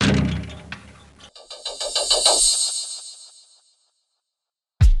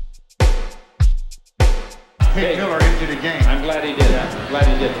Tate Miller into the game. I'm glad he did that. I'm glad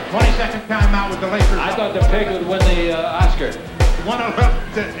he did. 22nd timeout with the Lakers. I thought the pig would win the Oscar.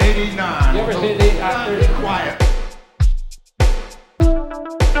 111 to 89. You ever see the Oscars? Be quiet.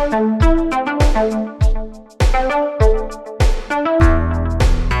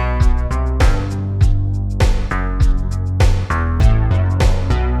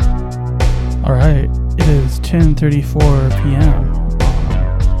 All right, it is 10:34 p.m. on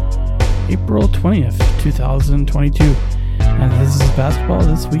April 20th, 2022, and this is Basketball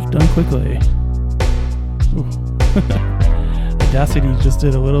This Week Done Quickly. Audacity just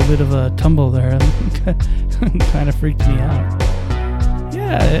did a little bit of a tumble there and kind of freaked me out.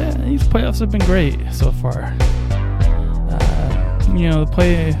 Yeah, these playoffs have been great so far.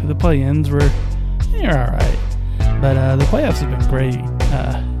 The play-ins were all right, but the playoffs have been great.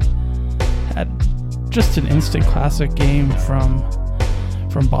 Had just an instant classic game from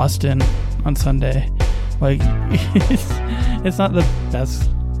Boston on Sunday. Like it's not the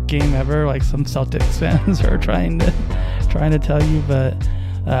best game ever, like some Celtics fans are trying to tell you, but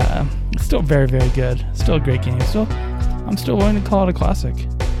it's still very, very good. Still a great game. I'm still willing to call it a classic.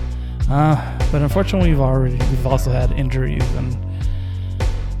 But unfortunately, we've also had injuries, and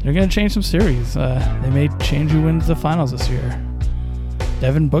they're going to change some series. They may change who wins the finals this year.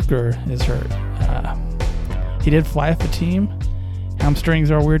 Devin Booker is hurt. He did fly off the team.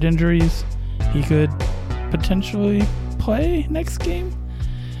 Hamstrings are weird injuries. He could potentially play next game.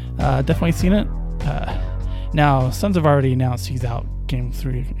 Definitely seen it. Now, Suns have already announced he's out Game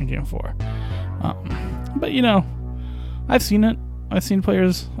 3 and Game 4. But, I've seen it. I've seen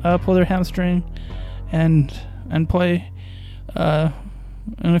players pull their hamstring and play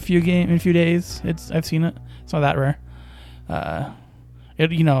in a few days. I've seen it. It's not that rare. I'm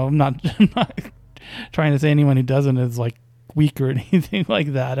not trying to say anyone who doesn't is like weak or anything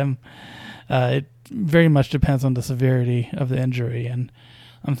like that. It very much depends on the severity of the injury, and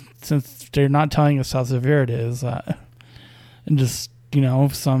since they're not telling us how severe it is, and just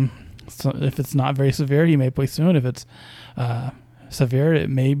if it's not very severe, he may play soon. If it's severe, it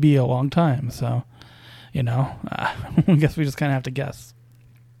may be a long time. So, I guess we just kind of have to guess.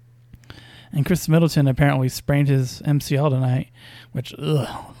 And Chris Middleton apparently sprained his MCL tonight, which,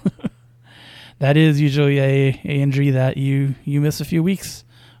 that is usually a injury that you miss a few weeks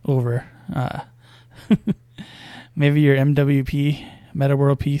over. Maybe your MWP, Meta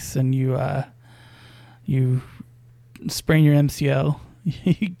World Peace, and you sprain your MCL,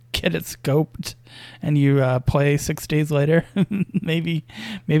 you get it scoped, and you play 6 days later. maybe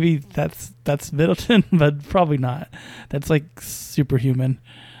that's Middleton, but probably not. That's like superhuman.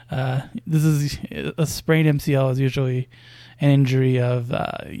 This is a sprained MCL is usually an injury of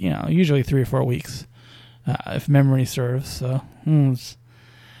usually 3 or 4 weeks, if memory serves. So it's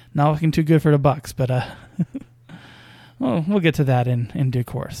not looking too good for the Bucks, but well, we'll get to that in due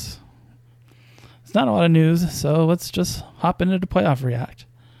course. It's not a lot of news, so let's just hop into the playoff react.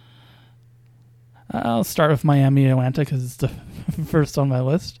 I'll start with Miami Atlanta because it's the first on my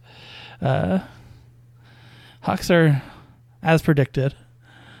list. Hawks are as predicted.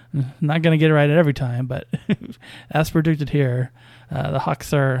 Not going to get it right at every time, but as predicted here, the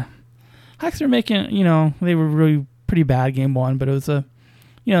Hawks are making, they were really pretty bad game one, but it was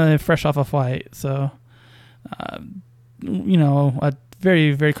they're fresh off a fight. So, a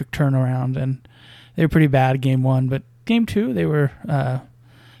very, very quick turnaround, and they were pretty bad game one, but game two, they were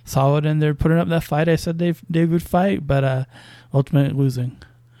solid, and they're putting up that fight. I said they would fight, but ultimately losing.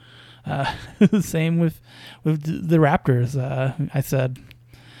 Same with the Raptors. I said,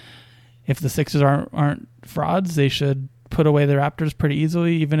 if the Sixers aren't frauds, they should put away the Raptors pretty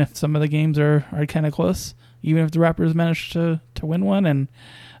easily, even if some of the games are kind of close, even if the Raptors managed to win one. And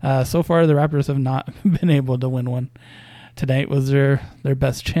so far, the Raptors have not been able to win one. Tonight was their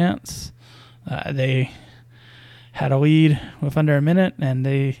best chance. They had a lead with under a minute, and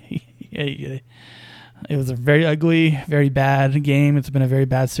it was a very ugly, very bad game. It's been a very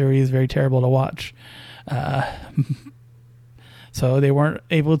bad series, very terrible to watch. So they weren't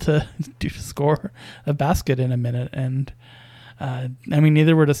able to score a basket in a minute, and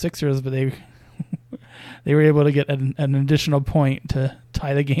neither were the Sixers, but they were able to get an additional point to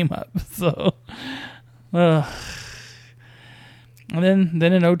tie the game up. So, and then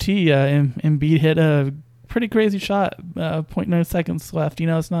in OT, Embiid hit a pretty crazy shot. 0.9 seconds left.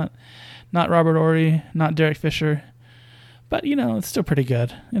 It's not Robert Horry, not Derek Fisher, but it's still pretty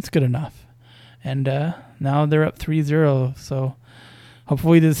good. It's good enough. And now they're up 3-0, so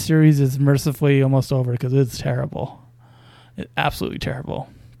hopefully this series is mercifully almost over because it's terrible. It's absolutely terrible.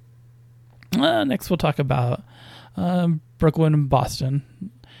 Next we'll talk about Brooklyn and Boston.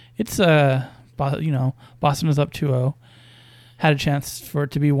 It's Boston was up 2-0, had a chance for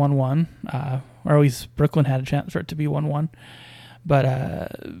it to be 1-1, or at least Brooklyn had a chance for it to be 1-1.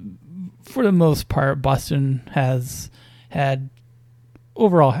 But for the most part, Boston has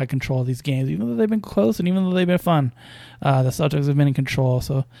overall had control of these games, even though they've been close and even though they've been fun. The Celtics have been in control,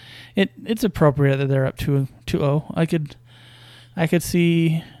 so it's appropriate that they're up 2-0. I could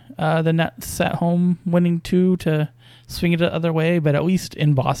see the Nets at home winning 2 to swing it the other way, but at least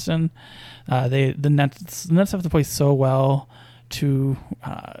in Boston, the Nets have to play so well to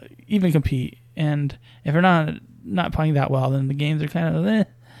even compete. And if they're not playing that well, then the games are kind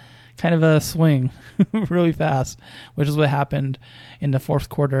of a swing really fast, which is what happened in the fourth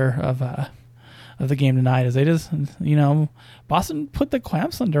quarter of the game tonight. As they just, Boston put the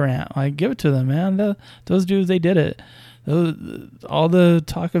clamps on Durant. Like, give it to them, man. Those dudes, they did it. All the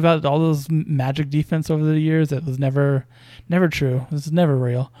talk about all those Magic defense over the years, that was never true. It was never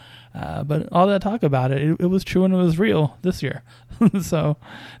real. But all that talk about it was true and it was real this year. So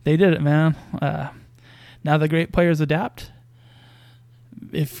they did it, man. Now the great players adapt.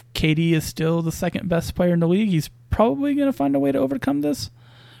 If KD is still the second best player in the league, he's probably going to find a way to overcome this.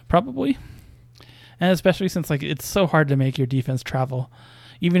 Probably. And especially since it's so hard to make your defense travel.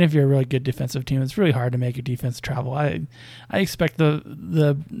 Even if you're a really good defensive team, it's really hard to make your defense travel. I expect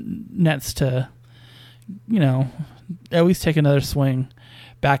the Nets to, at least take another swing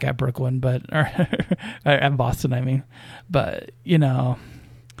back at Brooklyn, or at Boston, I mean. But,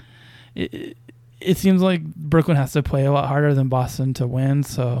 it seems like Brooklyn has to play a lot harder than Boston to win,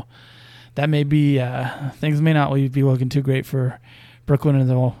 so that may be things may not be looking too great for Brooklyn in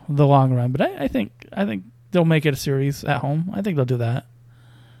the long run. But I think they'll make it a series at home. I think they'll do that.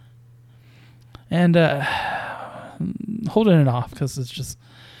 And holding it off because it's just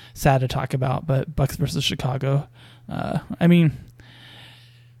sad to talk about. But Bucks versus Chicago. I mean,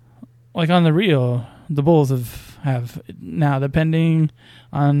 on the real, the Bulls have now, depending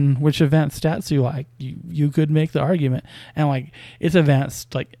on which event stats you like, you could make the argument. And it's advanced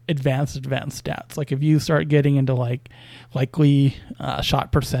stats. If you start getting into likely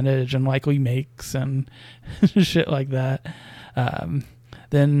shot percentage and likely makes and shit like that,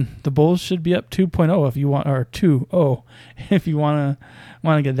 then the Bulls should be up 2.0 if you want, or 2-0 if you want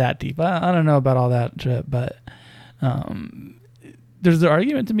to get that deep. I don't know about all that shit, but there's the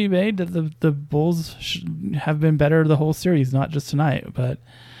argument to be made that the Bulls have been better the whole series, not just tonight. But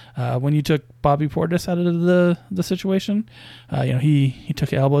when you took Bobby Portis out of the situation, he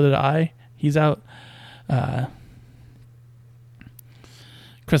took an elbow to the eye. He's out.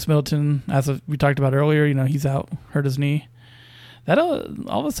 Chris Middleton, as we talked about earlier, he's out, hurt his knee. That all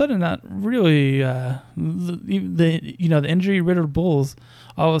of a sudden, that really the injury riddled Bulls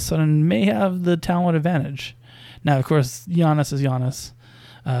all of a sudden may have the talent advantage. Now, of course, Giannis is Giannis.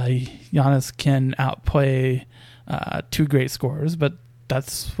 Giannis can outplay two great scorers, but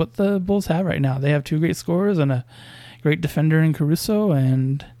that's what the Bulls have right now. They have two great scorers and a great defender in Caruso,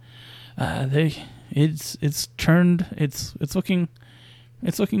 and it's looking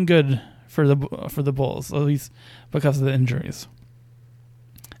good for the Bulls, at least because of the injuries.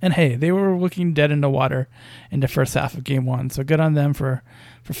 And hey, they were looking dead in the water in the first half of Game 1, so good on them for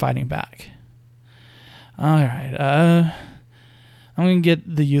fighting back. All right, I'm going to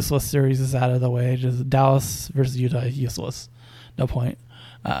get the useless series out of the way. Just Dallas versus Utah, useless. No point.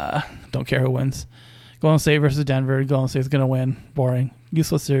 Don't care who wins. Golden State versus Denver. Golden State's going to win. Boring.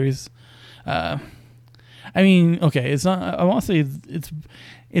 Useless series. I mean, okay, it's not. I won't say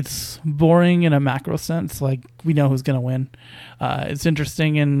it's boring in a macro sense. We know who's going to win. It's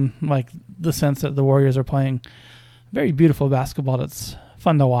interesting in the sense that the Warriors are playing very beautiful basketball that's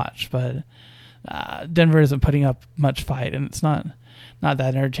fun to watch, but Denver isn't putting up much fight, and it's not that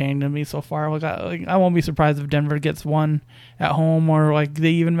entertaining to me so far. I won't be surprised if Denver gets one at home, or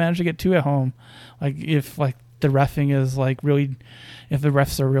they even manage to get two at home. If the reffing is really, if the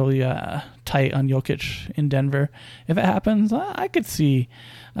refs are really tight on Jokic in Denver. If it happens, I could see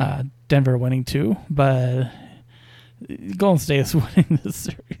Denver winning two, but Golden State is winning this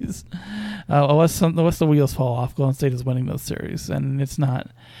series. Unless the wheels fall off, Golden State is winning this series, and it's not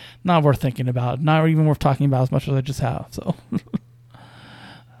worth thinking about, not even worth talking about as much as I just have. So,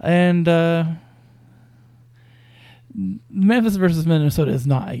 and Memphis versus Minnesota is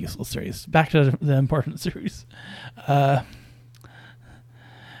not a useful series. Back to the important series.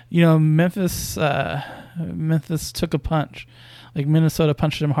 Memphis took a punch. Minnesota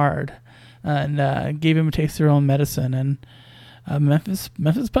punched him hard and gave him a taste of their own medicine. And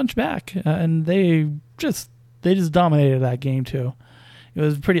Memphis punched back, and they just dominated that game too. It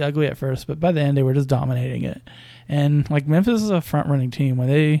was pretty ugly at first, but by the end they were just dominating it. And Memphis is a front running team. When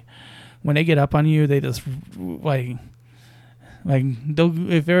when they get up on you, they just like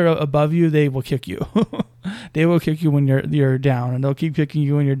if they're above you, they will kick you. They will kick you when you're down, and they'll keep kicking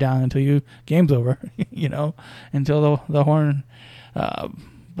you when you're down until game's over. Until the horn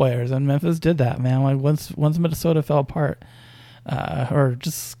blares. And Memphis did that, man. Like once Minnesota fell apart, or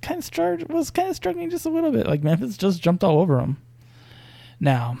just was kind of struggling just a little bit. Like Memphis just jumped all over them.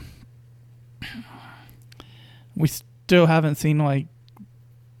 Now, we still haven't seen like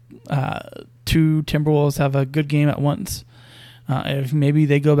two Timberwolves have a good game at once. If maybe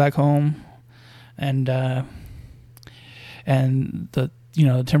they go back home, and the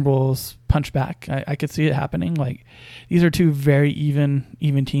Timberwolves punch back, I could see it happening. Like these are two very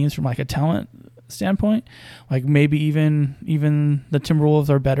even teams from like a talent standpoint. Like maybe even the Timberwolves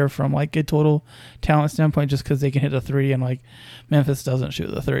are better from like a total talent standpoint, just because they can hit a three, and like Memphis doesn't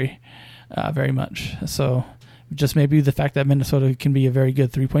shoot the three very much. So just maybe the fact that Minnesota can be a very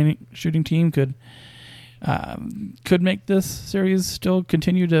good 3-point shooting team could make this series still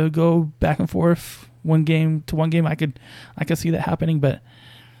continue to go back and forth one game to one game. I could see that happening, but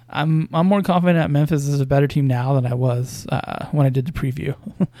I'm more confident that Memphis is a better team now than I was when I did the preview,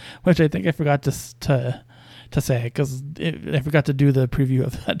 which I think I forgot to say, because I forgot to do the preview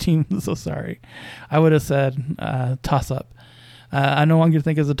of that team. So sorry. I would have said toss up. I no longer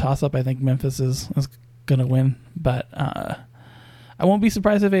think it's a toss up. I think Memphis is gonna win, but I won't be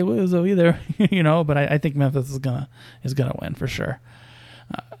surprised if they lose though either. But I think Memphis is gonna win for sure.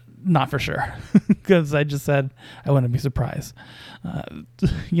 Not for sure, because I just said I wouldn't be surprised.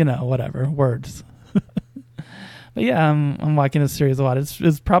 Whatever words. But yeah, I'm liking this series a lot.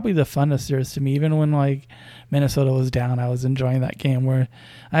 It's probably the funnest series to me. Even when like Minnesota was down, I was enjoying that game. Where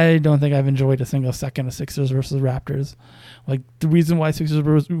I don't think I've enjoyed a single second of Sixers versus Raptors. Like the reason why Sixers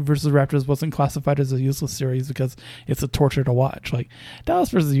versus Raptors wasn't classified as a useless series because it's a torture to watch. Like Dallas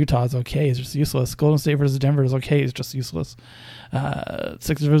versus Utah is okay, it's just useless. Golden State versus Denver is okay, it's just useless.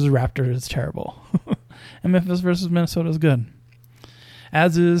 Sixers versus Raptors is terrible. And Memphis versus Minnesota is good.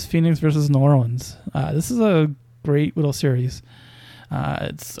 As is Phoenix versus New Orleans. This is a great little series.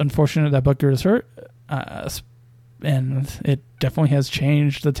 It's unfortunate that Booker is hurt, and it definitely has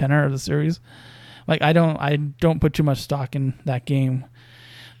changed the tenor of the series. Like I don't put too much stock in that game.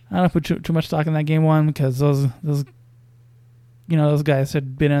 I don't put too much stock in that game one because those guys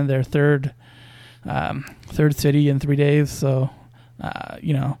had been in their third city in 3 days, so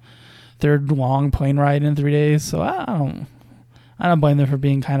third long plane ride in 3 days. So I don't blame them for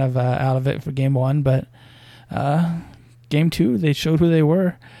being kind of out of it for game one, but game two they showed who they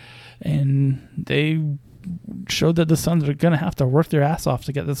were, and they showed that the Suns are going to have to work their ass off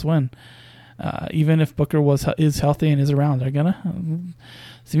to get this win. Even if Booker is healthy and is around, they're gonna.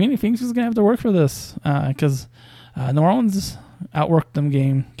 Phoenix is gonna have to work for this because New Orleans outworked them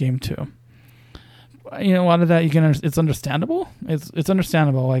game two. A lot of that it's understandable. It's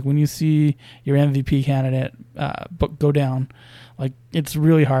understandable. Like when you see your MVP candidate go down, like it's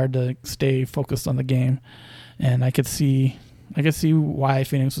really hard to stay focused on the game, and I could see why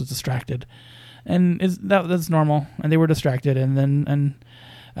Phoenix was distracted, and that's normal. And they were distracted, and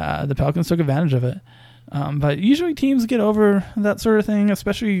the Pelicans took advantage of it. But usually teams get over that sort of thing,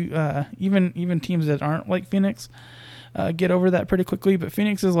 especially even teams that aren't like Phoenix get over that pretty quickly. But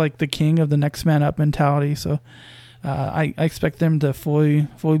Phoenix is like the king of the next man up mentality, so I expect them to fully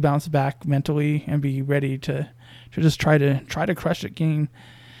bounce back mentally and be ready to just try to crush it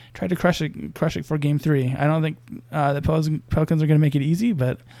for game three. I don't think the Pelicans are going to make it easy,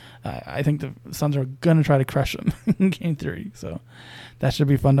 but I think the Suns are going to try to crush them in game three. So that should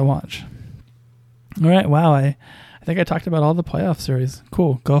be fun to watch. All right. Wow. I think I talked about all the playoff series.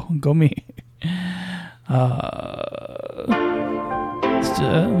 Cool. Go me.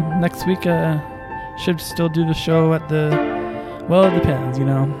 Next week, should still do the show at it depends,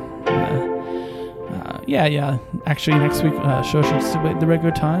 Yeah. Actually, next week, show should still be at the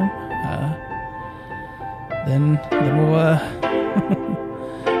regular time. Then we'll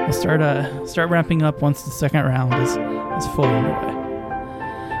start ramping up once the second round is fully underway.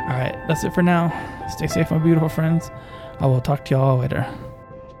 All right, that's it for now. Stay safe, my beautiful friends. I will talk to y'all later.